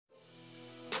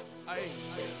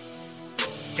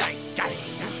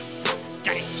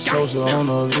Social on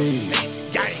the lead.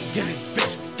 Gang, get his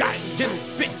bitch. Gang, get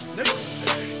his bitch.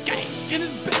 Gang, get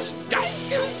his bitch. Gang,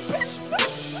 get his bitch.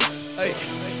 Hey,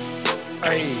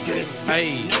 get his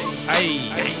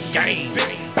bitch. Gang,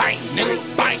 bitch. Bang, niggas,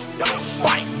 bang,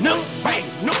 bang, no, bang,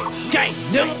 no, gang,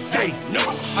 no, hey, no,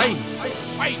 hey,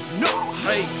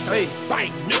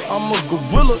 bang, no. I'm a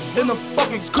gorilla in a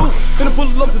fucking scoop. Finna pull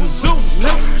up to the zoo,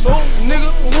 nigga. Oh,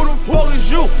 nigga, who the fuck is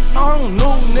you? I don't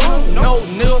know, nigga. No,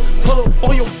 nigga. Pull up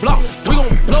on your blocks. We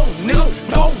gon' blow, nigga.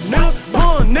 Go,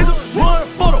 nigga. Run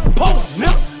for the pole,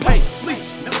 nigga. Hey,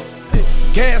 please, hey.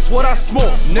 Gas what I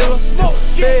smoke, nigga.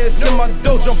 Feds in my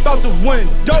dough, jump out the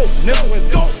window,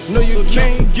 nigga. No, you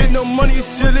can't get no money, you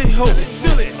silly hoe.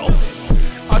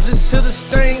 I just hit a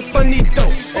stain, Faneto.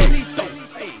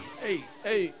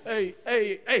 Hey,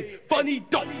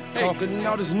 Faneto. Talking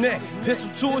out his neck, pistol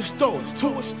to his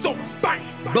throat, bang.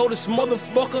 Blow this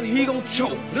motherfucker, he gon'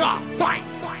 choke. Bang.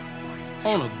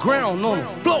 On the ground, on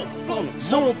the floor.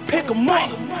 Someone pick him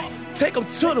up, take him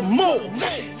to the mall.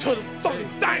 To the fucking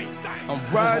thing. I'm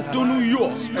riding through New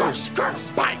York,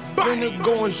 Bang, finna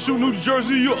go and shoot New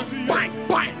Jersey up. bang,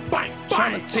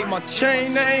 Tryna take my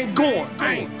chain, I ain't going.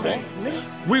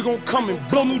 We gon' come and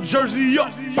blow New Jersey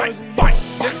up. bang.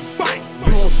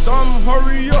 You want something?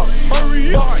 Hurry up.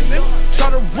 Try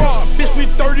to rob, bitch, we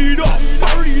 30'd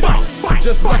up.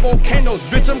 Just like volcanoes,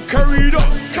 bitch, I'm curried up.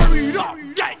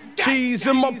 Keys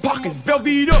in my pockets,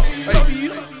 velvet up.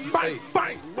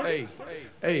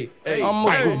 Hey, I'm a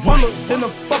gorilla in a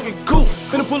fucking coop.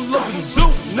 Finna pull up to the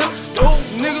zoo, nigga. Oh,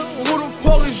 nigga, who the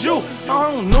fuck is you?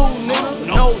 I don't know, nigga.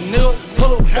 No, nigga,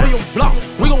 pull up on your block.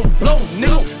 We gon' blow,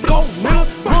 nigga. Go,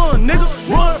 nigga,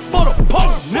 run for the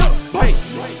pole, nigga.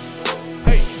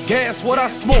 Hey, gas what I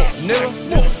smoke, nigga.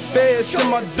 Feds in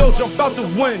my dough, jump out the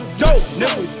window,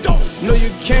 nigga. No, you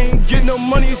can't get no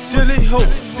money, you silly hoe.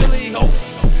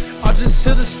 I just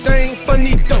hit a stain,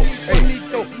 Faneto.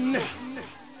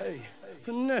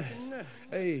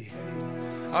 Hey,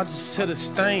 I just hit a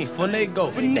stain,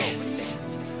 Faneto.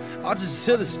 I just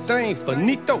hit a stain,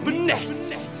 Faneto.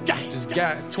 Just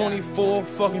got 24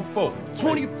 fucking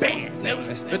 20 bands, nigga.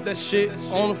 and spit that shit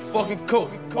on the fucking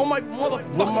coat. On my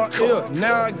motherfucking With my ear,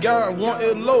 now I got one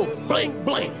ear low. Bling,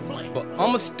 But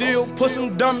I'ma still put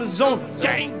some diamonds on it.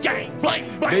 gang, bling.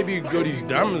 Baby girl, these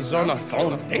diamonds are not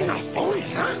phony. They not phony,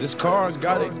 huh? This car I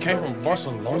got it came from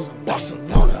Barcelona.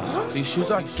 Barcelona, huh? These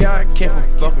shoes I got came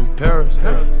from fucking Paris.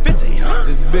 50, huh?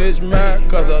 This bitch mad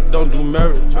cause I don't do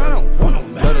marriage. I don't want no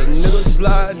Let a nigga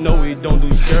slide, no we don't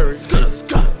do scary.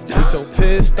 We told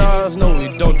pit stars, no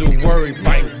we don't do worry.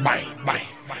 Bang.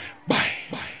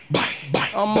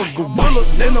 I'm a gorilla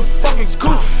in a fucking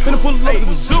scoop. Finna pull up to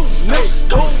the zoo,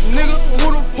 nigga. Oh, nigga,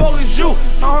 who the fuck is you?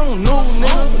 I don't know,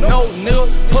 nigga. No, nigga,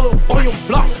 pull up on your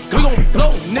block. We gon'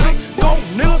 blow, nigga. Go,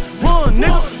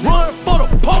 nigga, run for the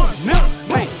pole, nigga.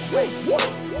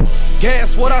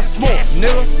 Gas what I smoke,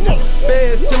 nigga.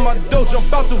 Feds in my dough,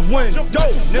 jump out the window,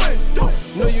 nigga.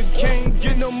 No, you can't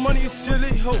get no money, you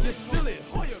silly hoe.